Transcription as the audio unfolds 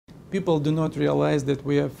people do not realize that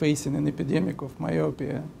we are facing an epidemic of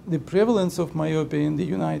myopia. The prevalence of myopia in the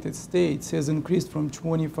United States has increased from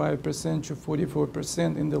 25% to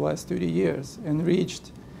 44% in the last 30 years and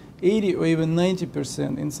reached 80 or even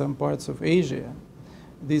 90% in some parts of Asia.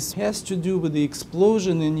 This has to do with the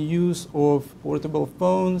explosion in use of portable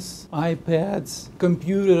phones, iPads,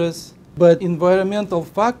 computers, but environmental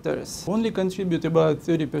factors only contribute about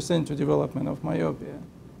 30% to development of myopia.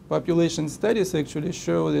 Population studies actually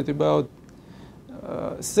show that about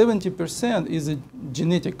 70% is a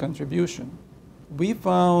genetic contribution. We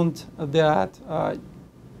found that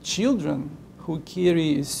children who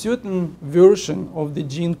carry a certain version of the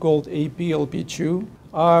gene called APLP2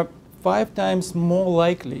 are 5 times more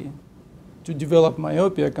likely to develop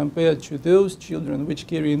myopia compared to those children which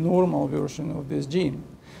carry a normal version of this gene.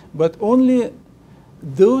 But only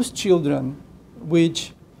those children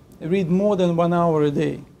which read more than 1 hour a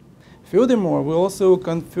day. Furthermore, we also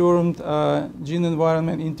confirmed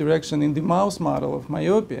gene-environment interaction in the mouse model of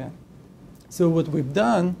myopia. So what we've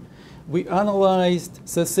done, we analyzed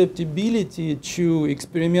susceptibility to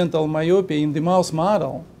experimental myopia in the mouse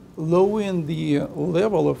model. Lowering the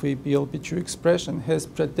level of APLP2 expression has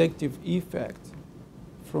protective effect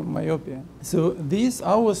from myopia. So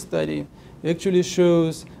our study actually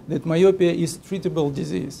shows that myopia is treatable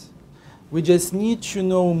disease. We just need to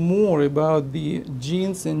know more about the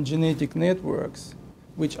genes and genetic networks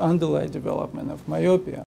which underlie development of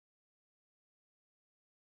myopia.